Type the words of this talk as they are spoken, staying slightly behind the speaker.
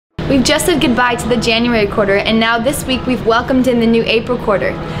We've just said goodbye to the January quarter, and now this week we've welcomed in the new April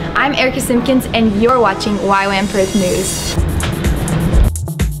quarter. I'm Erica Simpkins, and you're watching YWAM Perth News.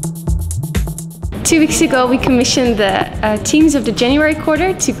 2 weeks ago, we commissioned the teams of the January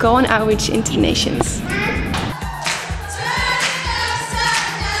quarter to go on outreach into the nations.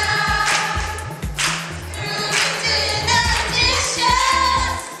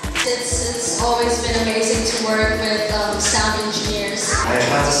 It's always been amazing to work with sound engineers. I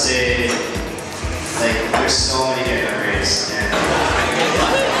have to say, like, there's so many great memories.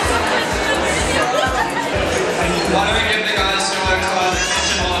 Why don't we give the guys who worked hard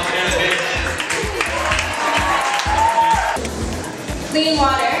attention while we're in a bit? Clean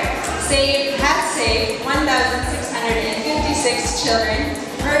water has saved 1,656 children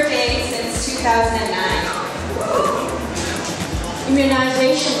per day since 2009.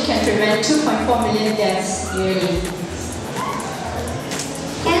 Immunization can prevent 2.4 million deaths yearly.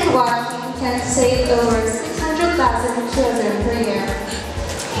 Hand washing can save over 600,000 children per year.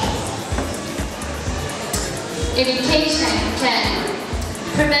 Education can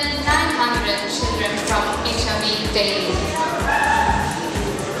prevent 900 children from HIV daily.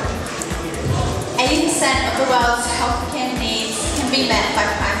 80% of the world's healthcare needs can be met by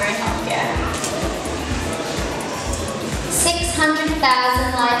primary healthcare. 600,000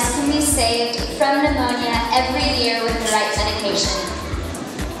 lives can be saved from pneumonia every year with the right medication.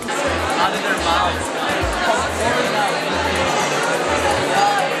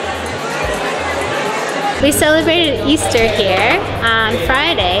 We celebrated Easter here on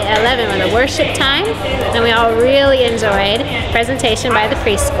Friday at 11 with a worship time, and we all really enjoyed a presentation by the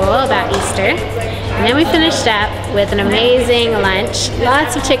preschool about Easter. And then we finished up with an amazing lunch,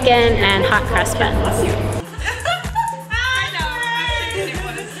 lots of chicken and hot cross buns.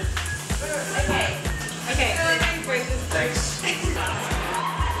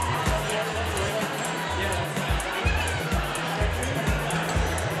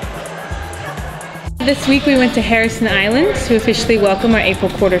 This week we went to Heirisson Island to officially welcome our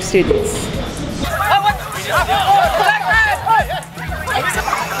April quarter students.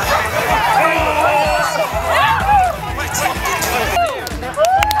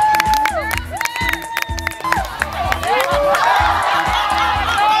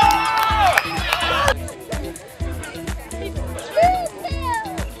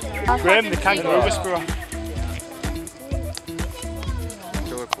 Graham, the kangaroo whisperer.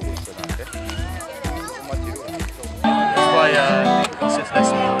 That's why he sits next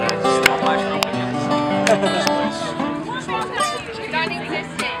to me.